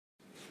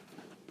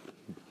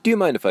Do you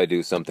mind if I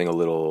do something a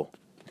little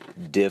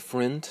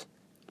different?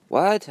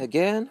 What?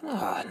 Again?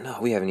 Oh, no,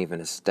 we haven't even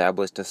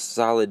established a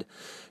solid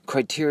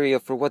criteria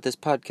for what this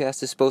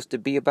podcast is supposed to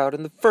be about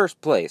in the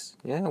first place.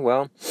 Yeah,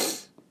 well,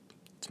 it's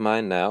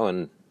mine now,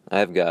 and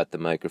I've got the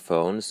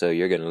microphone, so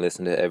you're going to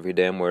listen to every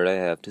damn word I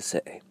have to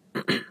say.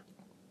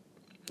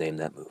 Name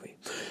that movie.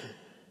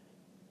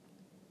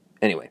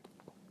 Anyway,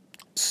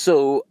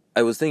 so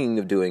I was thinking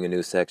of doing a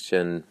new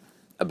section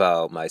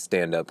about my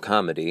stand-up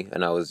comedy,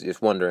 and I was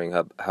just wondering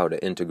how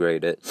to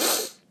integrate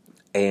it.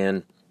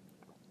 And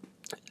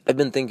I've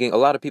been thinking, a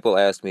lot of people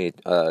ask me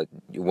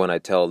when I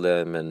tell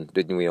them, and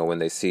when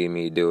they see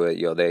me do it,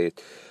 they,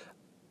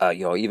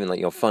 even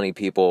like funny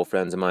people,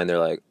 friends of mine, they're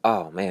like,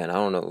 "Oh man, I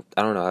don't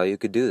know how you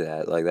could do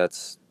that. Like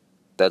that's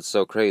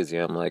so crazy."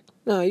 I'm like,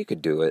 "No, you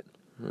could do it."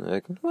 I'm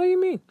like, "What do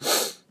you mean?"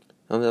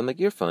 I'm like,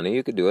 "You're funny,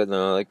 you could do it." And they're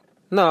like,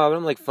 "No, but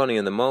I'm like funny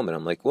in the moment."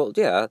 I'm like, "Well,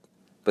 yeah,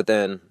 but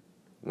then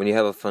when you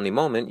have a funny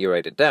moment, you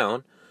write it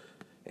down,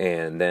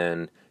 and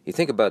then you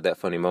think about that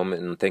funny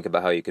moment and think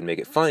about how you can make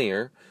it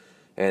funnier."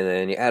 And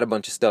then you add a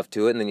bunch of stuff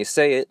to it, and then you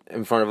say it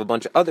in front of a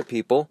bunch of other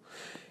people.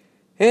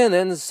 And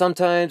then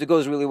sometimes it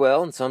goes really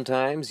well, and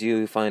sometimes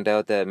you find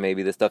out that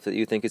maybe the stuff that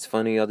you think is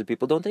funny, other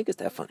people don't think is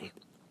that funny.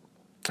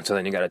 So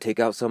then you gotta take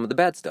out some of the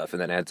bad stuff,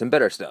 and then add some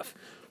better stuff.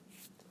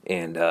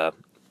 And,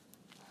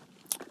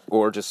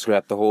 or just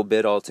scrap the whole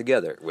bit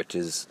altogether, which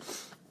is,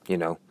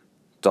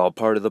 it's all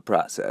part of the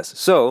process.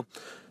 So,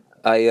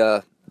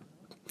 I,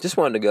 just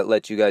wanted to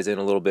let you guys in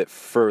a little bit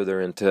further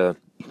into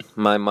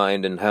my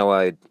mind and how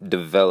I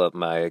develop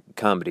my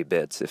comedy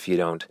bits, if you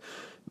don't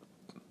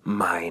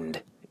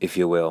mind, if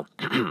you will.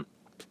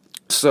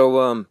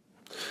 So,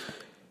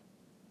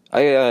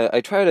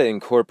 I try to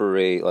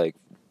incorporate like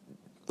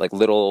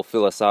little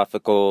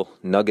philosophical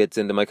nuggets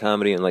into my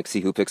comedy and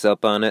see who picks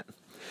up on it.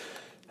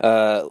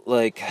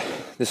 Like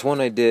this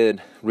one I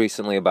did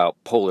recently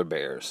about polar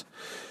bears.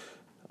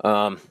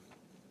 It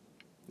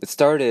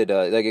started,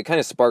 it kind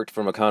of sparked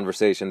from a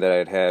conversation that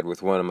I had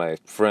with one of my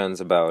friends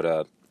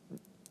about,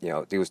 we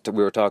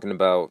were talking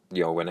about,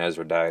 when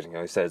Ezra died,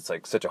 he said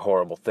it's such a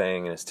horrible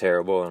thing and it's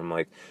terrible, and I'm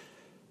like,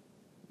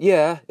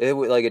 yeah,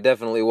 it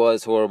definitely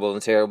was horrible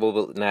and terrible,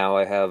 but now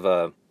I have,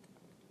 a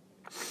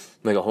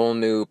whole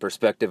new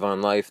perspective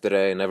on life that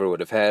I never would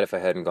have had if I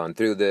hadn't gone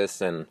through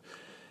this, and,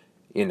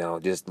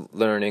 just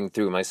learning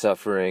through my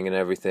suffering and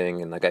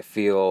everything, and I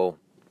feel,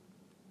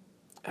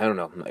 I don't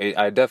know,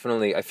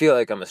 I feel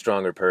like I'm a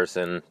stronger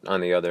person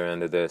on the other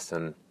end of this,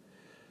 and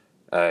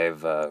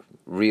I've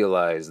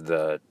realized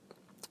the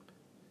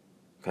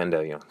kind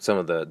of, some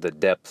of the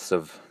depths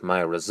of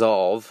my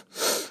resolve,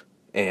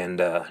 and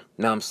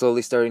now I'm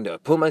slowly starting to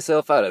pull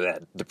myself out of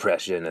that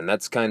depression, and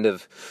that's kind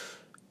of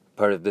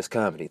part of this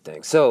comedy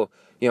thing. So,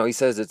 he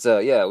says it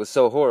was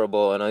so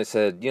horrible, and I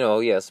said,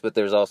 yes, but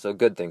there's also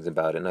good things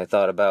about it, and I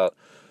thought about,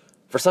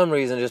 for some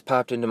reason, it just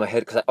popped into my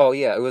head, because,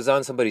 it was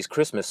on somebody's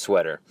Christmas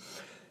sweater.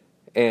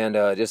 And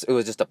it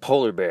was just a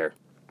polar bear.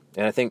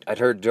 And I think I'd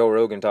heard Joe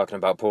Rogan talking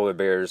about polar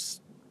bears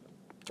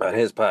on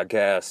his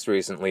podcast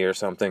recently or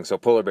something. So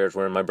polar bears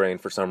were in my brain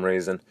for some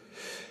reason.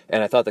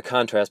 And I thought the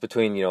contrast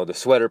between, the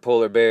sweater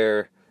polar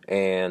bear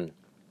and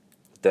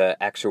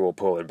the actual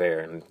polar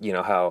bear. And,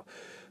 how,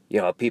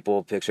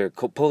 people picture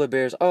polar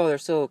bears,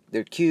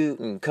 they're cute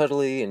and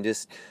cuddly and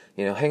just,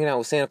 hanging out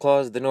with Santa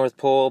Claus at the North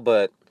Pole.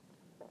 But,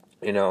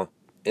 in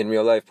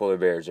real life, polar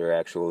bears are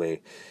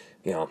actually,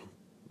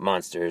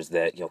 monsters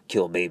that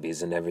kill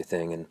babies and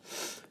everything. And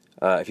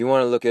if you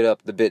want to look it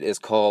up, the bit is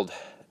called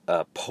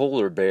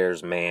Polar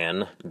Bears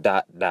Man ...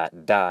 That's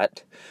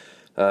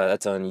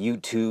on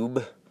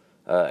YouTube.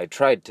 I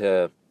tried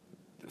to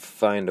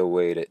find a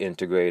way to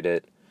integrate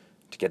it,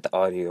 to get the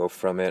audio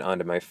from it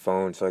onto my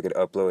phone so I could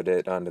upload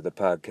it onto the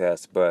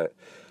podcast, but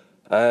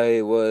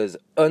I was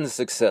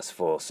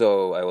unsuccessful,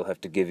 so I will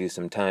have to give you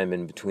some time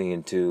in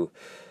between to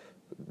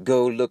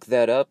go look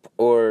that up,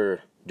 or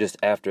just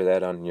after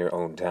that on your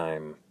own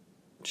time,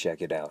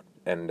 check it out,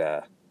 and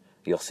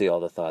you'll see all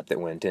the thought that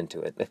went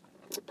into it.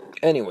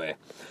 Anyway,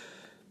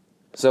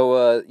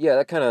 so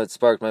that kind of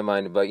sparked my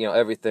mind about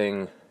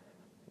everything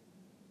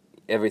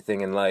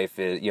in life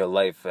is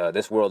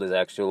this world is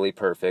actually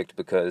perfect,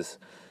 because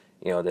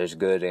there's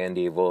good and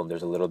evil, and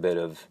there's a little bit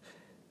of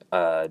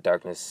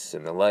darkness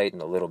in the light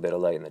and a little bit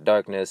of light in the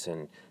darkness,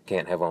 and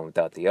can't have one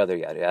without the other,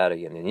 yada yada,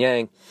 yin and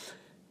yang.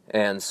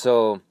 And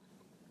so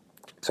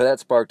that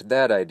sparked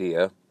that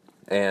idea,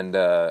 and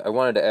I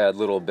wanted to add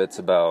little bits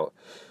about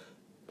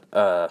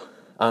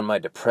on my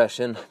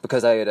depression,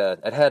 because I'd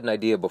had an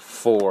idea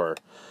before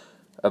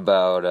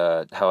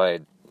about how I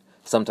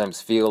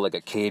sometimes feel like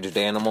a caged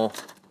animal,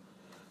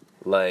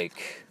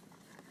 like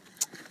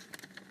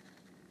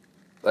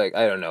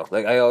I don't know,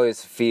 I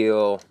always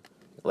feel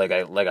like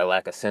I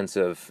lack a sense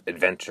of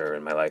adventure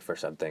in my life or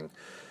something,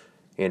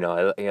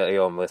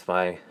 with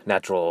my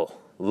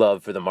natural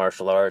love for the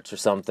martial arts or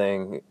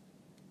something.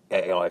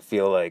 I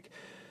feel like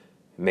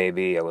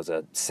maybe I was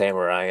a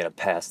samurai in a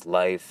past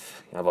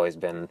life. I've always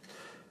been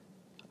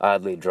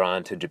oddly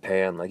drawn to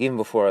Japan, even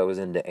before I was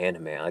into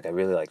anime. I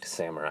really liked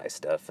samurai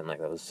stuff, and that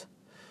was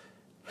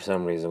for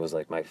some reason was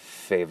like my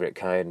favorite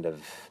kind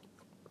of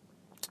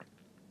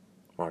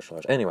martial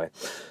arts. Anyway,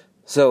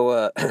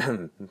 so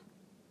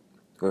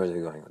where was I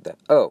going with that?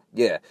 Oh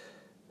yeah,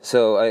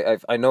 so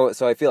I know it.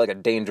 So I feel like a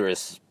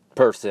dangerous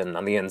person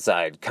on the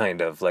inside,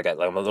 kind of like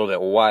I'm a little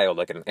bit wild,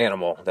 like an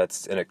animal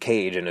that's in a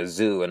cage in a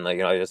zoo, and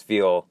like I just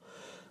feel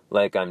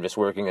like I'm just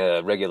working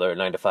a regular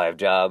 9-to-5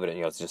 job, and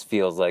it just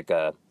feels like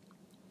a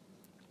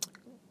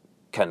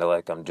kind of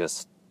like I'm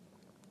just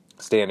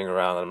standing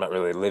around and I'm not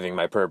really living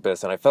my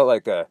purpose. And I felt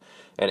like an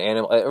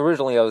animal.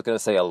 Originally I was going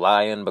to say a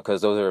lion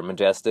because those are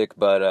majestic,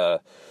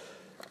 but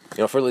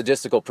for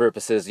logistical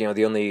purposes, the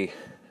only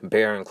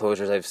bear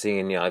enclosures I've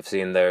seen, I've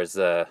seen there's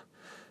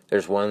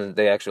one,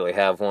 they actually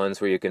have ones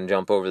where you can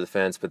jump over the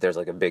fence, but there's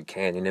like a big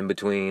canyon in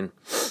between.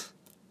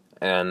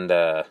 And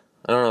I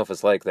don't know if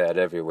it's like that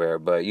everywhere,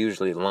 but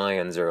usually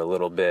lions are a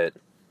little bit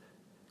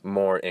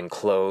more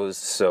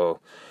enclosed. So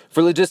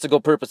for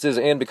logistical purposes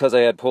and because I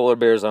had polar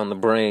bears on the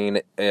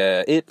brain,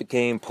 it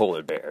became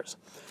polar bears.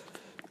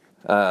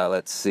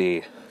 Let's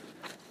see.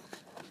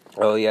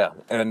 Oh yeah,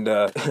 and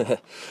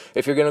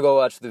if you're gonna go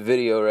watch the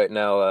video right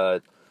now,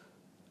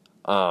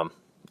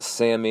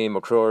 Sammy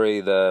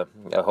McCrory,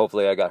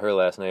 hopefully I got her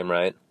last name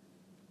right.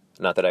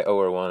 Not that I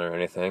owe her one or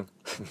anything.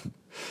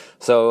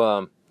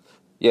 So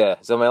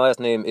so my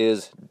last name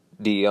is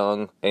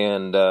DeYoung,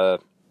 and I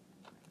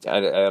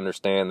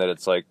understand that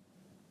it's like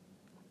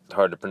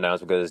hard to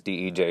pronounce because it's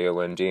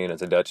Dejoung, and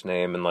it's a Dutch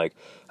name, and like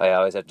I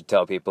always have to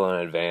tell people in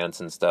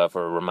advance and stuff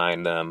or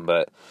remind them.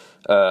 But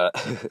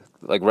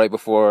like right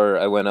before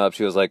I went up,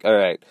 she was like, "All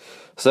right,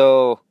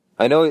 so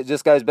I know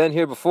this guy's been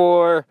here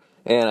before,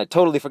 and I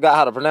totally forgot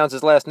how to pronounce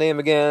his last name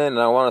again, and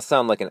I want to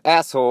sound like an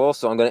asshole,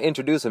 so I'm going to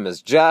introduce him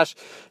as Josh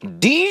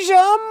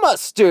Dijon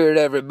Mustard,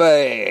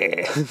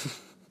 everybody."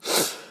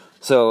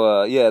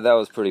 So that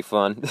was pretty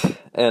fun,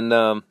 and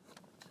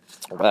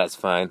that's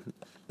fine.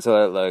 So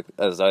I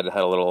had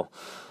a little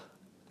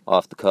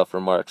off the cuff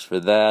remarks for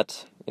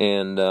that,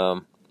 and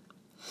so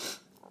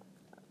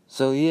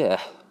I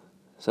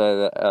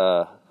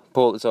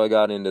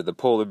got into the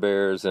polar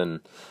bears, and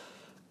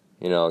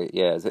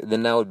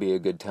then now would be a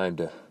good time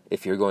to,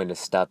 if you're going to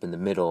stop in the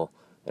middle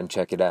and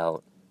check it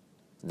out,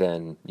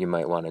 then you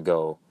might want to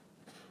go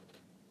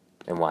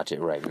and watch it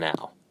right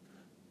now,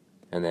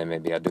 and then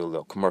maybe I'll do a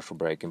little commercial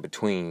break in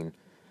between,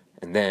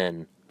 and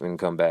then we can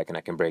come back and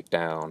I can break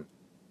down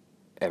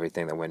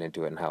everything that went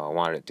into it and how I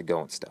wanted it to go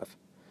and stuff,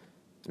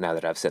 now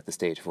that I've set the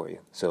stage for you.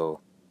 So,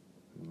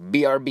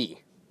 BRB.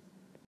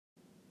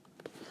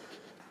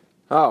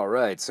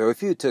 Alright, so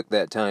if you took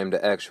that time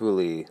to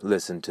actually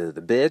listen to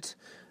the bit,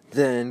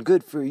 then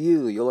good for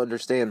you. You'll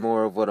understand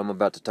more of what I'm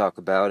about to talk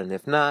about, and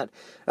if not,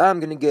 I'm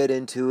gonna get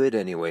into it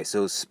anyway,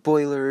 so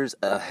spoilers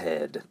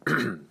ahead.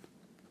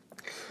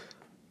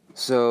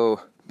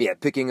 So,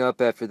 picking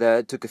up after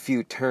that, took a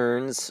few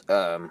turns.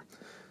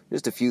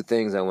 Just a few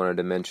things I wanted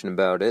to mention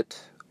about it.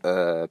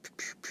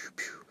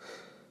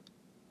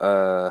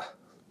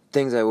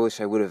 Things I wish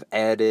I would have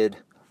added.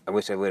 I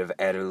wish I would have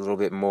added a little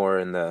bit more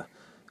in the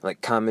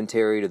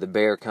commentary to the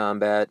bear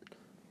combat.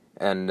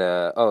 And one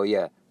of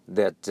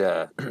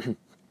the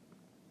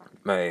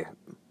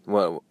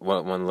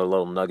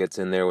little nuggets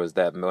in there was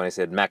that when I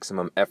said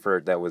maximum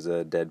effort, that was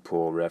a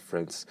Deadpool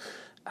reference.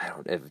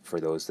 For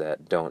those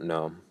that don't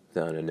know,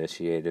 the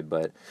uninitiated,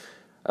 but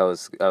I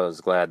was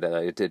glad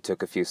that it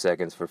took a few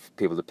seconds for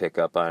people to pick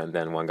up on it, and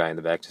then one guy in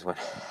the back just went,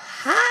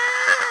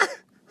 "Ha!" I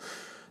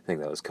think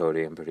that was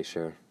Cody, I'm pretty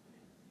sure.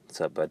 What's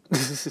up, bud?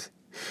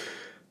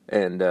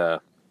 And,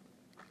 and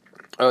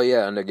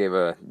I gave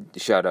a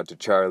shout out to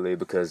Charlie,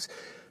 because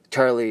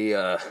Charlie,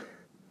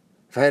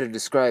 if I had to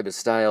describe his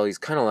style, he's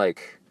kind of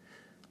like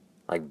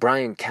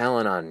Brian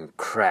Callen on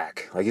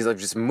crack. Like, he's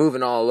just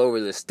moving all over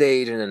the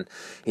stage, and then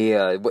he,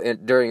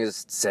 during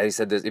his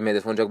set, he made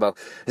this one joke about,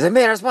 he's like,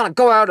 "Man, I just want to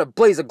go out a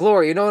blaze of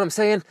glory," you know what I'm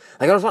saying?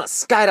 Like, I just want to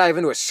skydive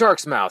into a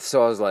shark's mouth.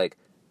 So I was like,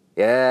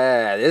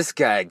 yeah, this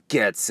guy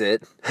gets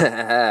it.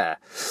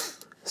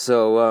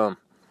 So,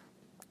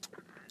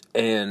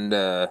 and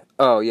the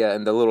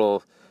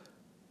little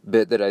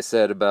bit that I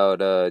said about,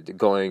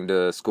 going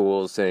to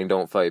schools saying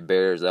don't fight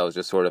bears, that was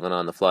just sort of an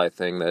on-the-fly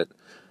thing that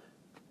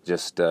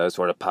just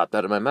sort of popped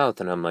out of my mouth,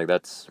 and I'm like,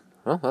 that's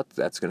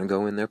going to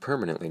go in there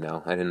permanently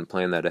now. I didn't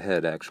plan that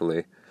ahead,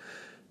 actually.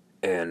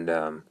 And,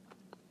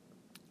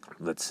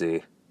 let's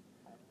see.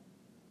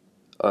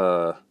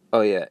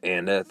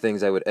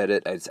 Things I would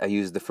edit, I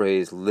used the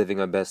phrase living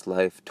my best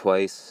life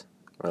twice,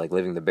 or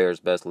living the bear's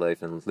best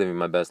life and living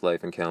my best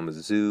life in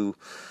Kalamazoo.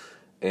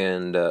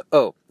 And,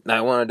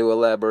 I wanted to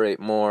elaborate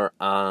more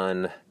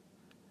on,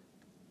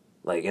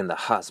 in the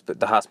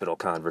hospital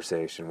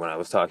conversation when I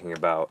was talking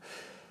about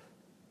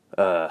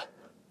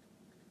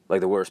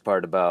the worst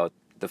part about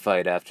the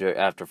fight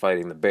after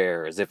fighting the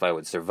bear is if I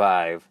would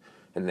survive,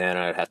 and then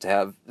I'd have to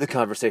have the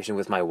conversation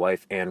with my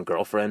wife and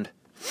girlfriend.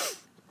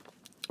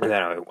 And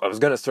then I was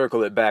going to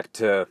circle it back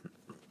to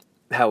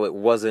how it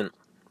wasn't,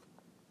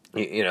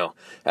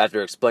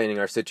 after explaining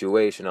our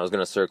situation, I was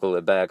going to circle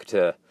it back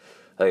to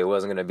Like, it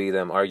wasn't going to be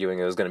them arguing.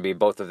 It was going to be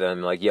both of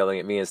them, like, yelling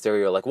at me in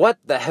stereo, like, what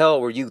the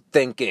hell were you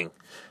thinking?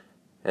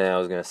 And I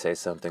was going to say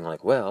something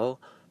like, well,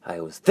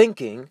 I was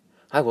thinking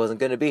I wasn't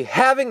going to be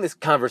having this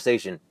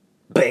conversation,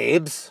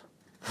 babes.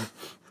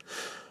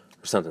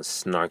 Or something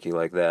snarky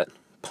like that.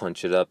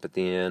 Punch it up at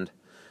the end.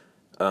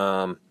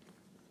 But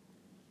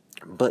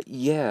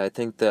yeah, I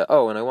think that...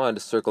 Oh, and I wanted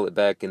to circle it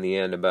back in the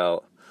end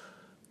about...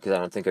 Because I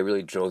don't think I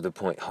really drove the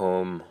point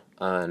home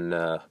on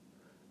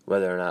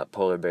whether or not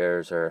polar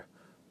bears are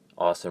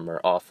awesome or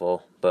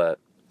awful. But,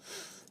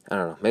 I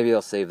don't know. Maybe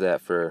I'll save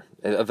that for...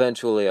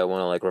 Eventually, I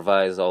want to, like,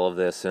 revise all of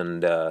this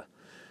and,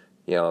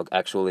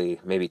 actually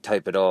maybe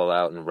type it all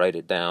out and write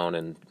it down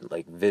and,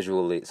 like,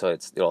 visually... So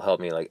it'll help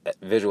me, like,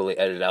 visually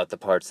edit out the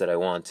parts that I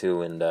want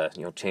to and,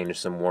 change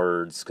some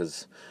words.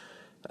 Because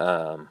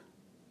I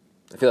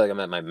feel like I'm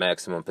at my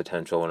maximum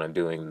potential when I'm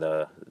doing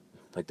the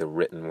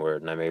written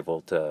word, and I'm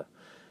able to...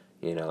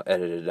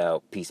 edit it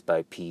out piece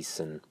by piece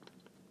and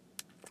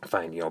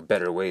find,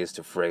 better ways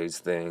to phrase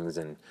things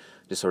and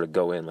just sort of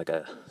go in like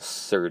a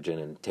surgeon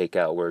and take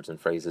out words and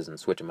phrases and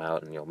switch them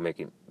out and, make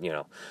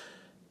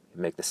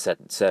the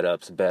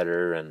setups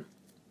better. And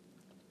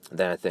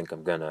then I think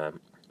I'm gonna,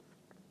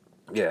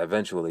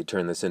 eventually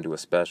turn this into a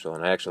special.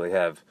 And I actually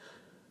have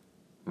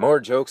more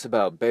jokes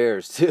about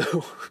bears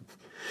too.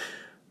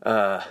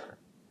 I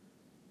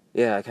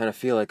kind of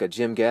feel like a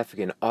Jim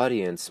Gaffigan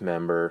audience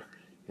member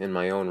in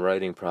my own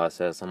writing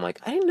process. I'm like,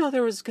 I didn't know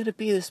there was going to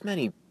be this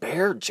many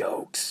bear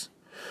jokes.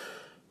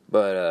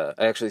 But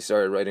I actually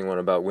started writing one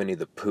about Winnie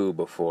the Pooh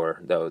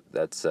before. I'm going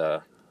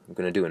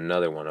to do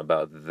another one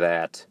about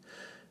that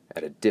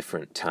at a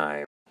different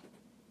time.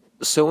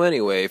 So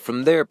anyway,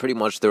 from there, pretty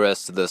much the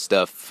rest of the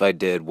stuff I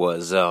did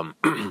was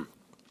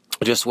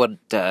just what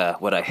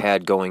I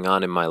had going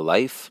on in my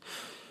life.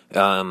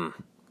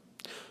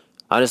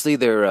 Honestly,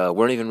 there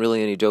weren't even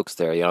really any jokes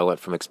there. I went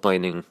from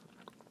explaining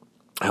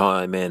how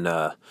I'm in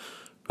a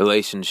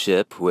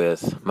relationship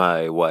with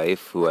my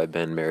wife, who I've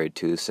been married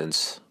to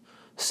since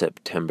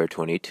September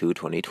 22,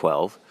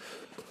 2012,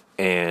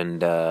 and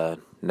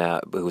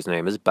now whose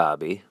name is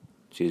Bobby.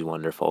 She's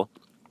wonderful.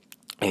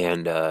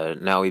 And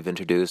now we've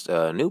introduced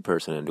a new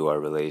person into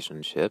our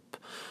relationship.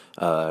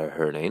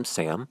 Her name's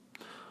Sam,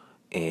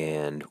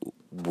 and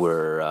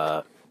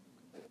we're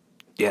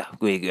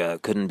we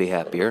couldn't be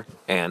happier.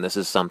 And this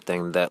is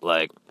something that,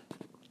 like,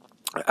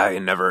 I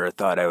never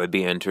thought I would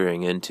be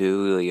entering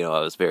into. I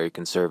was very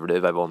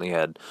conservative. I've only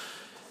had,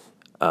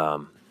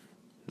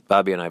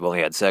 Bobby and I have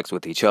only had sex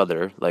with each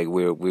other. Like,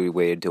 we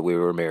waited till we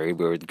were married.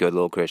 We were good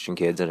little Christian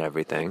kids and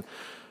everything.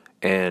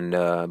 And,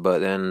 but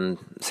then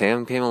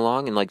Sam came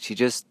along and, like, she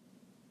just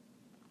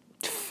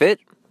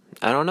fit.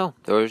 I don't know.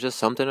 There was just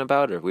something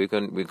about her. We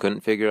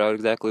couldn't figure out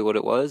exactly what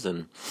it was.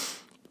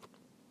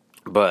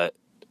 But,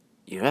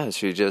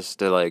 she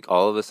just, like,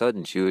 all of a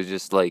sudden, she was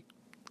just, like,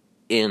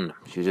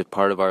 she's just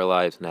part of our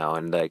lives now,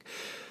 and like,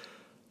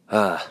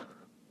 and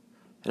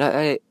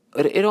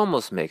it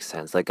almost makes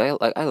sense. Like,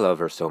 I love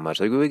her so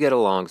much. Like, we get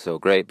along so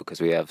great because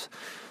we have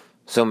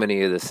so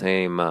many of the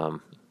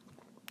same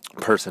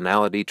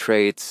personality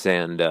traits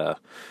and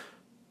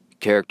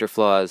character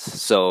flaws.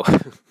 So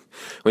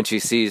when she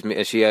sees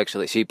me,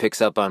 she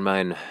picks up on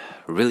mine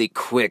really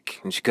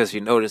quick, and because she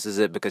notices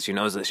it, because she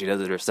knows that she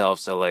does it herself.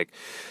 So, like.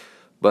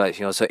 But,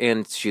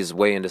 and she's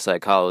way into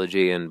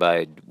psychology, and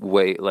by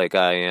way, like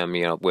I am,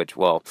 which,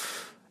 well,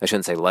 I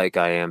shouldn't say like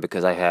I am,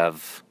 because I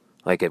have,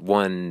 like,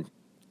 one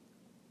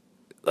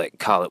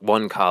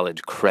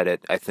college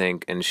credit, I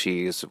think, and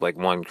she's, like,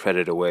 one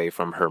credit away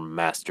from her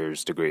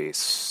master's degree,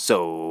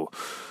 so,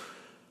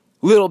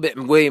 a little bit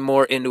way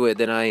more into it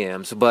than I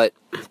am, but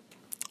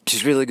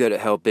she's really good at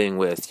helping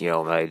with,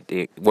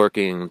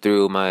 working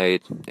through my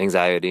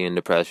anxiety and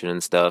depression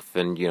and stuff,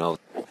 and,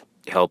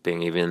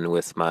 helping even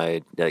with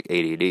my, like,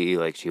 ADD.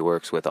 Like, she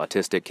works with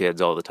autistic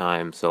kids all the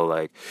time, so,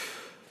 like,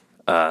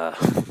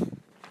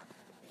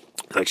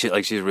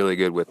 she's really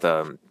good with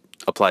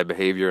applied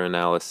behavior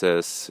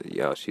analysis.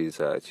 She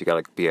got,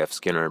 like, B.F.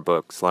 Skinner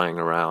books lying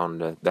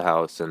around the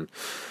house, and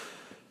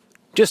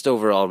just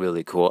overall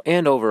really cool.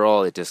 And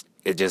overall, it just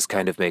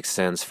kind of makes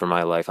sense for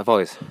my life. I've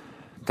always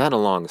gotten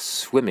along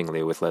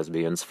swimmingly with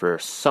lesbians for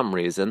some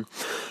reason.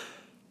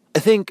 I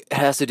think it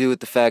has to do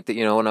with the fact that,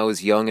 when I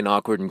was young and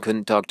awkward and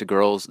couldn't talk to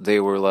girls, they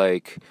were,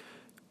 like,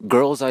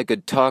 girls I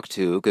could talk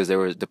to because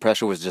the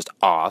pressure was just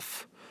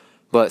off,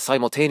 but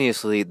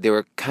simultaneously, they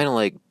were kind of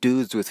like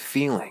dudes with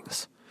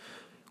feelings,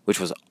 which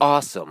was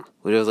awesome,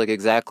 which was, like,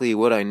 exactly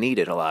what I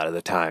needed a lot of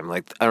the time.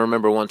 Like, I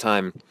remember one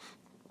time,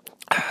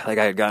 like,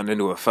 I had gotten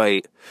into a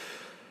fight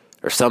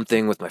or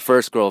something with my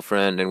first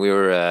girlfriend, and we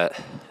were at,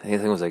 I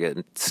think it was, like, at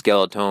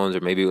Skeletones, or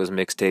maybe it was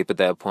Mixtape at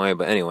that point,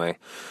 but anyway,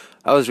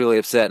 I was really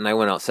upset, and I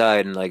went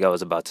outside, and, like, I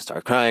was about to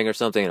start crying or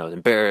something, and I was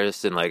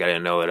embarrassed, and, like, I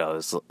didn't know what I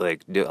was,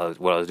 like,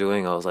 what I was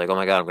doing. I was like, oh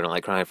my god, I'm gonna,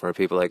 like, cry in front of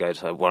people. Like,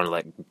 I wanted to,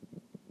 like,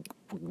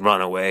 run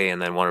away, and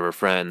then one of her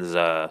friends,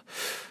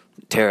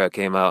 Tara,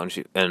 came out,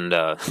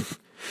 and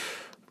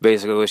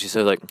basically what she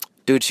said, like,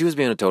 dude, she was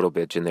being a total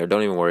bitch in there,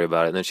 don't even worry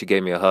about it. And then she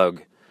gave me a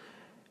hug,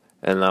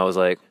 and I was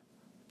like,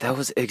 that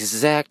was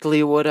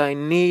exactly what I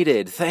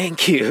needed.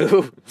 Thank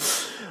you.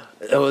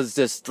 It was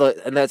just,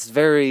 and that's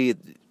very,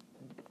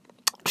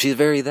 she's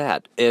very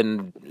that.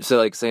 And so,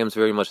 like, Sam's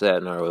very much that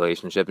in our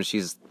relationship. And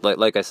she's,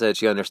 like I said,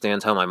 she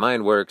understands how my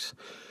mind works.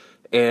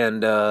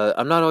 And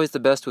I'm not always the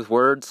best with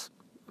words.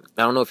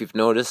 I don't know if you've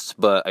noticed,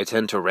 but I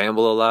tend to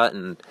ramble a lot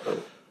and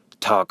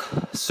talk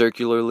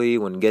circularly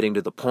when getting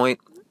to the point.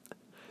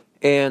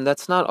 And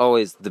that's not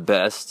always the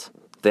best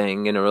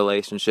thing in a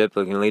relationship.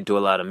 It can lead to a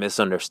lot of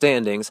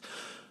misunderstandings.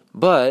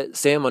 But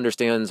Sam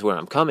understands where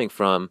I'm coming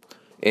from,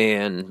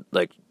 and,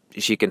 like,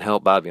 she can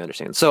help Bobby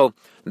understand. So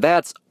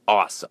that's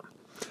awesome.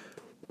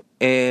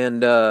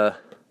 And so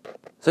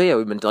yeah,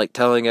 we've been, like,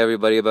 telling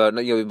everybody about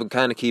it. You know, we've been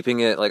kind of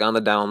keeping it, like, on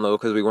the down low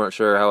because we weren't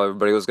sure how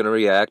everybody was going to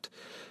react.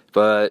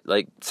 But,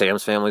 like,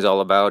 Sam's family's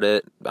all about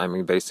it. I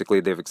mean,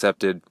 basically, they've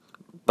accepted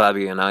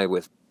Bobby and I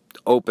with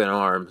open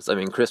arms. I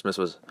mean, Christmas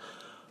was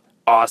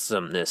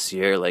awesome this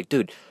year. Like,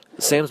 dude,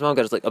 Sam's mom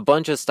got us, like, a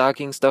bunch of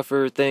stocking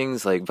stuffer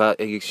things. Like,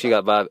 she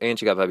got Bobby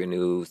a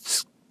new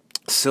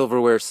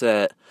silverware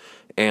set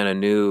and a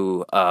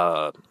new,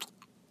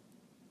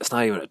 it's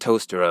not even a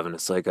toaster oven.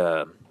 It's like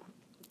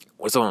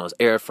what's one of those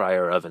air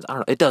fryer ovens? I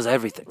don't know. It does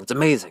everything. It's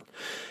amazing.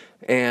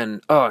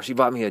 And, she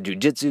bought me a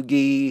jujitsu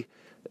gi.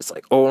 It's,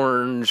 like,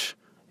 orange.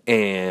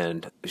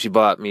 And she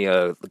bought me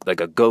a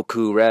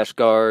Goku rash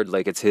guard.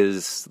 Like, it's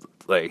his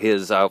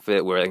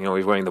outfit where, you know,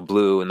 he's wearing the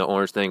blue and the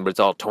orange thing, but it's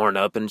all torn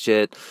up and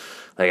shit.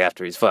 Like,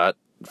 after he's fought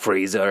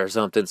Frieza or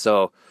something.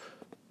 So,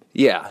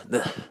 yeah,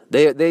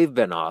 they've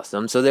been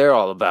awesome. So they're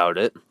all about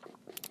it.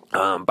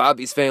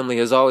 Bobby's family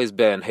has always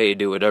been, hey,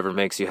 do whatever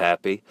makes you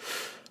happy.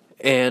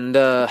 And,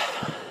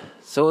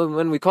 so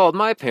when we called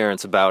my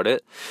parents about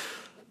it,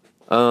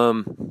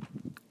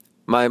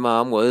 my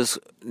mom was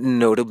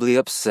notably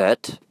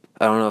upset.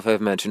 I don't know if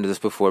I've mentioned this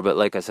before, but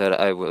like I said,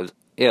 I was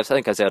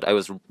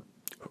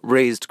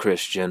raised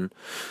Christian,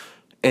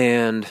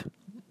 and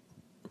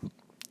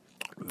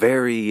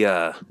very,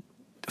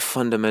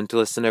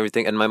 fundamentalist and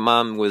everything, and my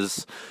mom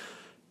was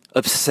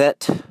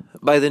upset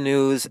by the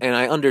news, and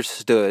I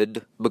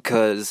understood,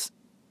 because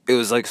it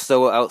was, like,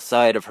 so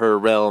outside of her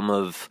realm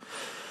of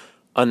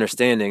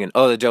understanding. And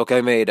the joke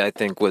I made, I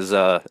think, was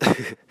I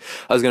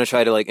was gonna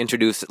try to, like,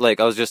 introduce, like,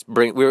 I was just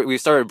we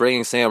started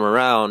bringing Sam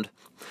around,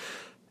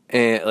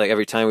 and, like,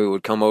 every time we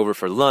would come over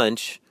for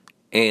lunch,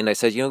 and I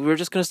said, you know, we're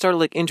just gonna start,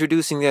 like,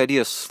 introducing the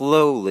idea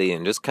slowly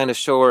and just kind of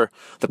show her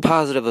the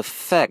positive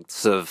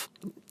effects of,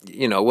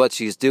 you know, what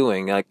she's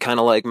doing, like, kind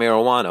of like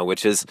marijuana,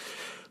 which is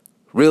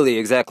really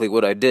exactly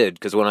what I did,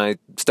 because when I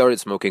started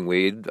smoking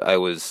weed, I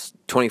was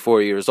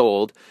 24 years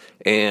old,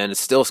 and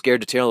still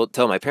scared to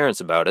tell my parents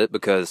about it,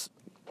 because,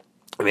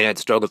 I mean, I'd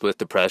struggled with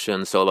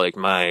depression, so, like,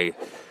 my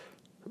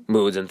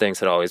moods and things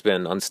had always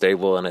been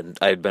unstable, and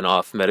I'd been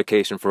off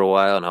medication for a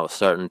while, and I was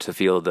starting to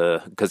feel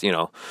because, you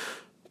know,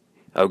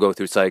 I would go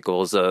through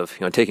cycles of,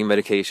 you know, taking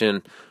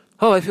medication.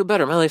 Oh, I feel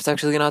better. My life's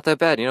actually not that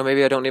bad. You know,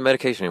 maybe I don't need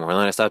medication anymore. And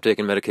then I stopped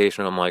taking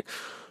medication, and I'm like,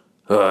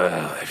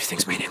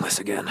 everything's meaningless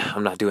again.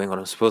 I'm not doing what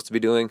I'm supposed to be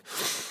doing.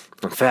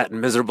 I'm fat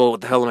and miserable. What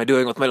the hell am I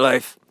doing with my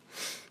life?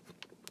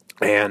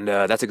 And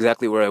that's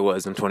exactly where I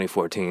was in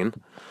 2014.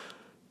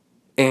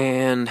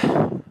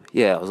 And,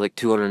 yeah, I was like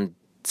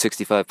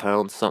 265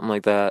 pounds, something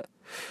like that.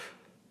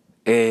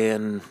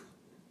 And,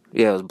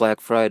 yeah, it was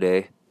Black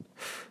Friday.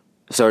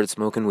 I started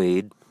smoking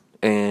weed,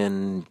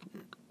 and,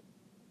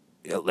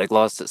 like,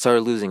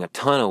 started losing a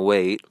ton of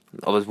weight.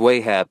 I was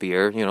way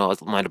happier. You know,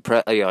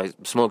 I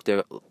smoked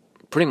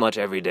pretty much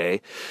every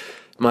day.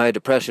 My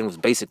depression was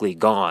basically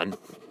gone,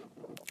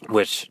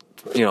 which,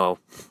 you know,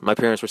 my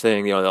parents were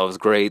saying, you know, that was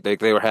great.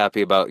 They were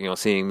happy about, you know,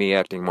 seeing me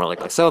acting more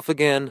like myself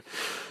again.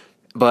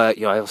 But,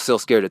 you know, I was still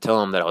scared to tell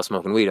them that I was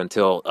smoking weed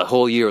until a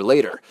whole year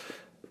later.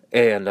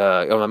 And,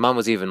 you know, my mom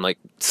was even, like,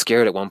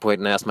 scared at one point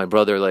and asked my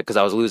brother, like, because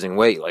I was losing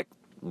weight, like,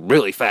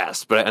 really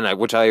fast,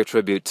 which I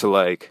attribute to,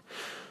 like,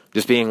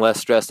 just being less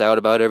stressed out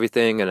about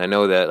everything. And I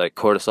know that, like,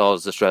 cortisol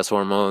is the stress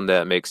hormone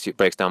that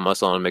breaks down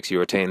muscle and makes you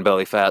retain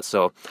belly fat.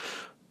 So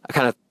I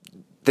kind of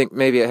think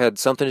maybe it had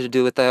something to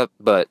do with that,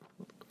 but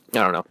I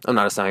don't know. I'm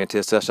not a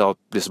scientist. That's all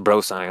just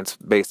bro science,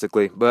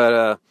 basically.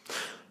 But,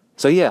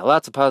 so yeah,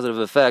 lots of positive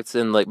effects.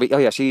 And, like, oh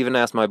yeah, she even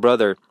asked my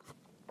brother,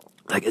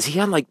 like, is he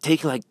on, like,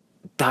 taking, like,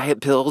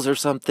 diet pills or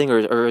something?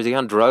 Or is he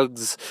on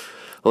drugs?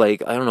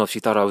 Like, I don't know if she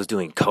thought I was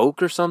doing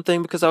coke or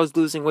something because I was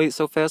losing weight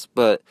so fast.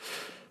 But,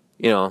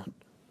 you know,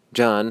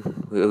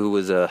 John, who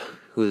was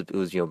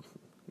you know,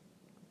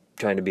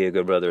 trying to be a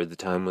good brother at the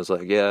time, was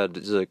like, yeah,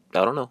 he's like,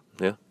 I don't know.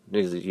 Yeah.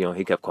 You know,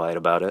 he kept quiet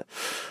about it.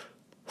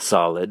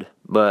 Solid.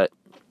 But,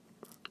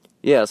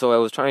 yeah, so I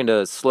was trying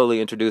to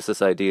slowly introduce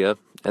this idea,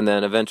 and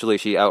then eventually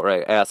she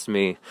outright asked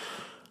me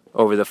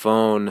over the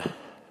phone,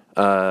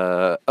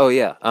 on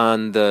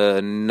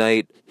the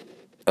night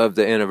of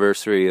the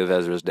anniversary of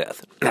Ezra's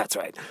death. That's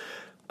right.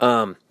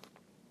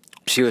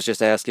 She was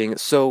just asking,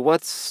 so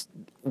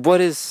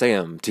what is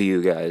Sam to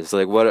you guys?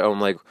 Like, what,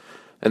 I'm like,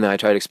 and then I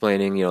tried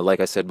explaining, you know, like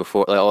I said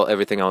before, like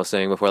everything I was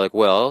saying before, like,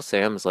 well,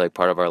 Sam's, like,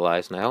 part of our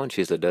lives now, and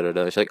she's the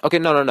da-da-da. She's like, okay,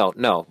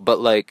 no, but,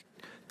 like,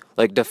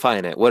 Like,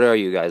 define it. What are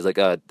you guys? Like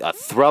a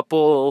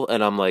throuple?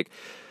 And I'm like,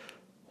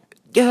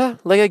 yeah,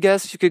 like, I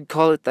guess you could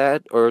call it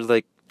that. Or,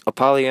 like, a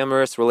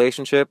polyamorous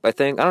relationship, I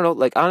think. I don't know.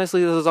 Like,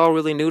 honestly, this is all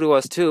really new to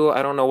us, too.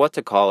 I don't know what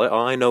to call it.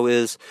 All I know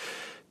is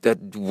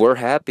that we're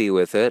happy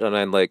with it. And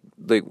I'm like,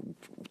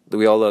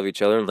 we all love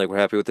each other, and, like, we're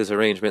happy with this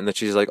arrangement. And then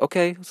she's like,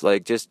 okay, it's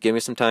like, just give me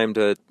some time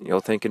to,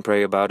 think and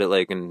pray about it,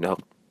 like, and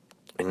help,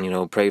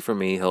 and, pray for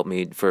me, help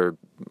me for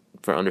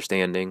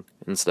understanding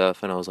and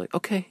stuff. And I was like,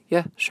 okay,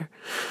 yeah, sure.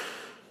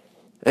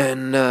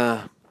 And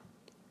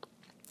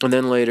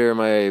then later,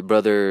 my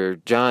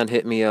brother John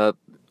hit me up.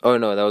 Oh,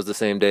 no, that was the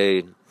same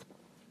day,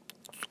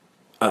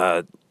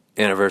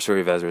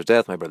 anniversary of Ezra's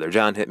death. My brother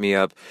John hit me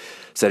up,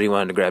 said he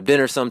wanted to grab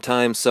dinner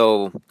sometime.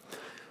 So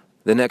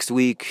the next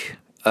week,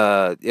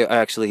 we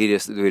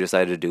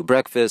decided to do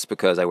breakfast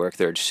because I work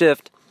third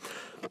shift.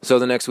 So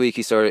the next week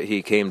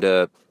he came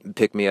to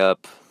pick me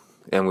up,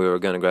 and we were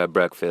going to grab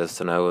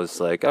breakfast, and I was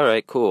like, all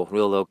right, cool,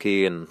 real low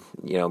key. And,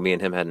 me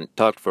and him hadn't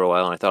talked for a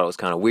while, and I thought it was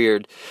kind of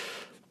weird,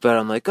 but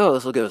I'm like, oh,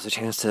 this will give us a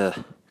chance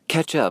to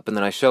catch up. And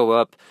then I show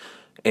up,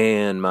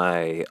 and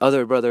my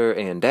other brother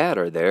and dad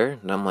are there,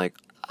 and I'm like,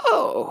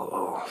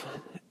 oh,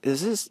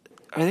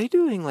 are they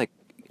doing, like,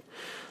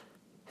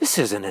 this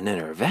isn't an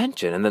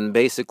intervention. And then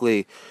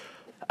basically,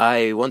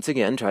 I once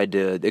again tried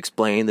to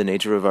explain the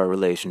nature of our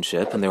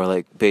relationship, and they were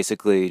like,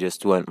 basically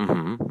just went,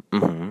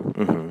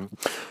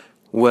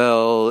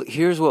 well,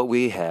 here's what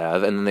we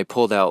have. And then they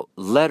pulled out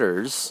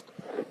letters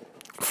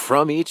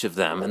from each of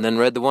them, and then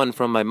read the one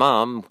from my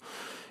mom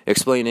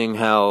explaining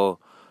how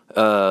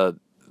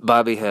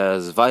Bobby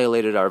has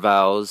violated our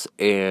vows,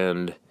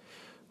 and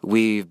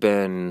she's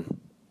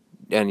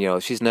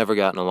never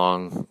gotten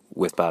along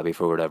with Bobby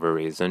for whatever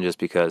reason, just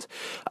because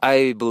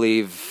I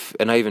believe,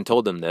 and I even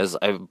told them this,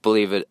 I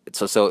believe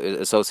it's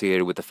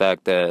associated with the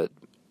fact that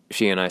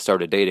she and I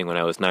started dating when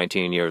I was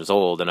 19 years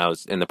old, and I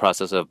was in the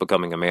process of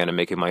becoming a man and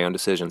making my own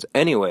decisions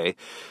anyway.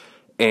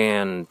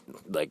 And,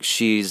 like,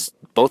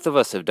 both of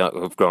us have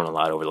grown a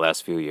lot over the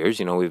last few years,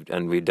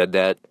 we did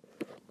that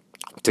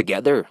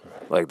together.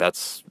 Like,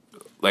 that's,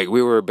 like,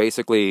 we were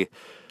basically,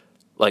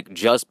 like,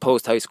 just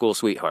post-high school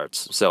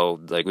sweethearts.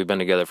 So, like, we've been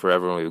together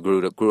forever, and we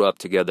grew up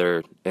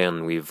together,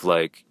 and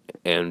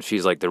and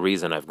she's, like, the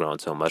reason I've grown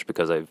so much,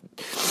 because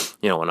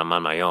when I'm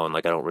on my own,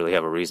 like, I don't really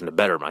have a reason to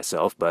better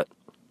myself. But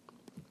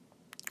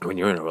when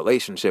you're in a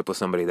relationship with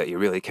somebody that you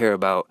really care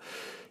about,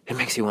 it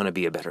makes you want to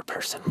be a better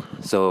person.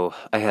 So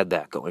I had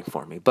that going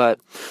for me.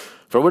 But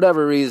for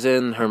whatever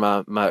reason,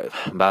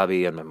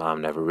 Bobby and my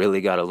mom never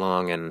really got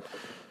along, and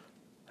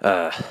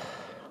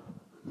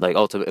like,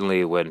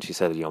 ultimately, when she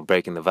said,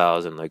 breaking the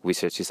vows, and, like,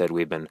 she said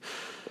we've been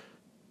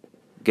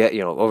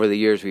over the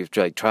years, we've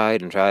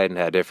tried and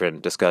had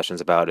different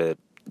discussions about it,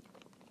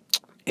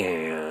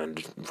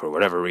 and for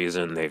whatever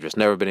reason, they've just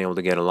never been able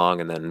to get along.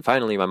 And then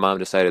finally, my mom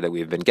decided that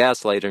we've been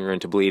gaslighting her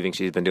into believing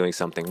she's been doing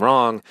something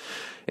wrong,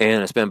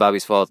 and it's been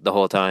Bobby's fault the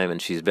whole time, and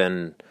she's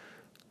been,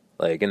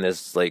 like, in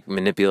this, like,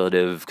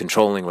 manipulative,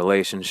 controlling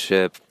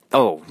relationship.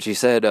 Oh, she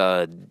said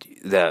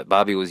that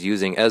Bobby was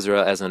using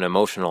Ezra as an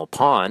emotional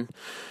pawn.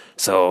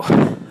 So,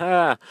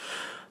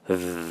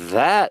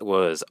 that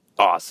was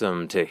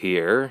awesome to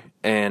hear.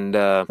 And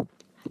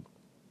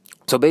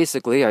so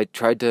basically, I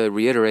tried to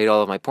reiterate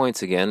all of my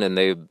points again, and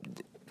they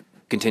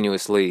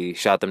continuously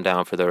shot them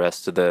down for the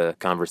rest of the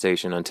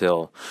conversation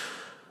until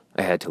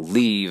I had to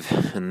leave,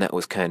 and that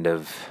was kind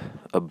of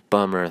a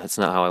bummer. That's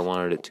not how I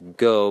wanted it to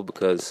go,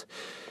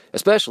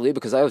 especially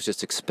because I was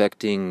just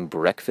expecting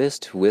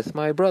breakfast with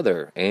my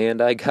brother,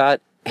 and I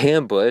got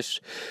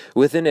ambushed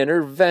with an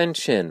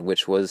intervention,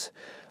 which was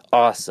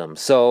awesome.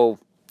 So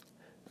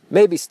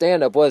maybe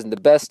stand-up wasn't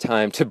the best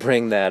time to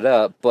bring that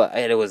up, but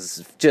it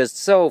was just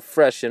so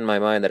fresh in my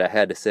mind that I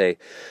had to say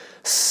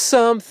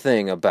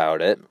something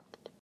about it.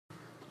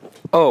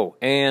 Oh,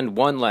 and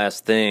one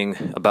last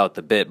thing about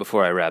the bit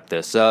before I wrap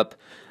this up.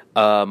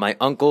 My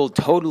uncle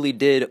totally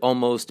did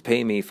almost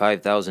pay me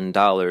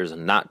 $5,000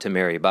 not to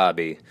marry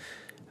Bobby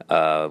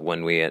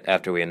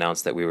after we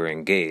announced that we were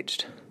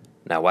engaged.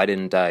 Now, why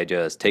didn't I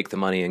just take the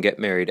money and get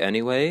married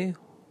anyway?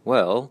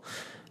 Well,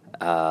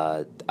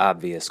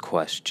 obvious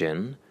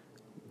question.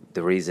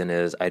 The reason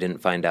is I didn't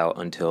find out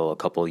until a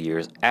couple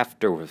years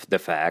after the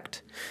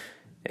fact,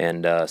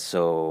 and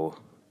so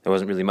there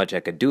wasn't really much I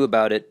could do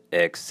about it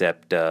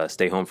except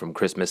stay home from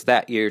Christmas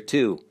that year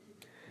too,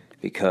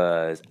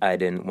 because I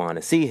didn't want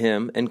to see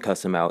him and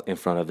cuss him out in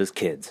front of his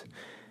kids,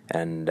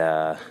 and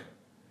I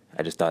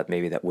just thought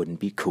maybe that wouldn't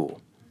be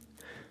cool.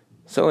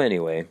 So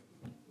anyway,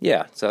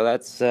 yeah, so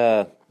that's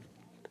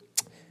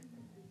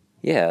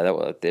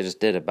they just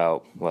did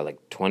about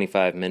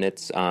 25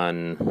 minutes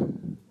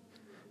on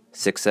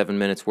 6-7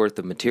 minutes worth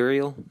of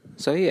material.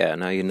 So yeah,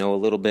 now you know a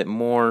little bit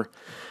more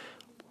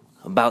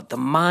about the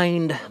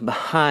mind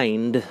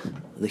behind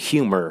the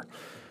humor.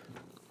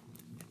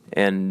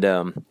 And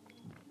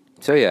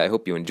so yeah, I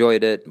hope you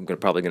enjoyed it. I'm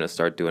probably going to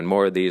start doing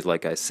more of these,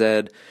 like I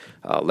said.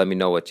 Let me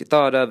know what you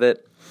thought of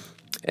it.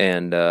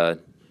 And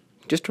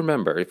just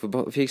remember,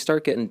 if you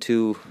start getting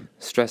too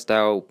stressed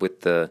out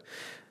with the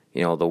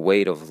the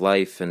weight of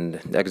life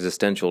and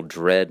existential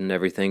dread and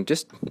everything,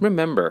 just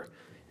remember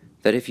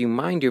that if you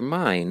mind your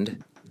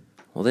mind,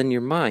 well, then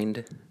your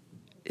mind,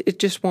 it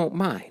just won't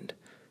mind.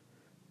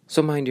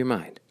 So mind your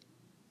mind.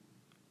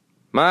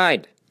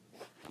 Mind!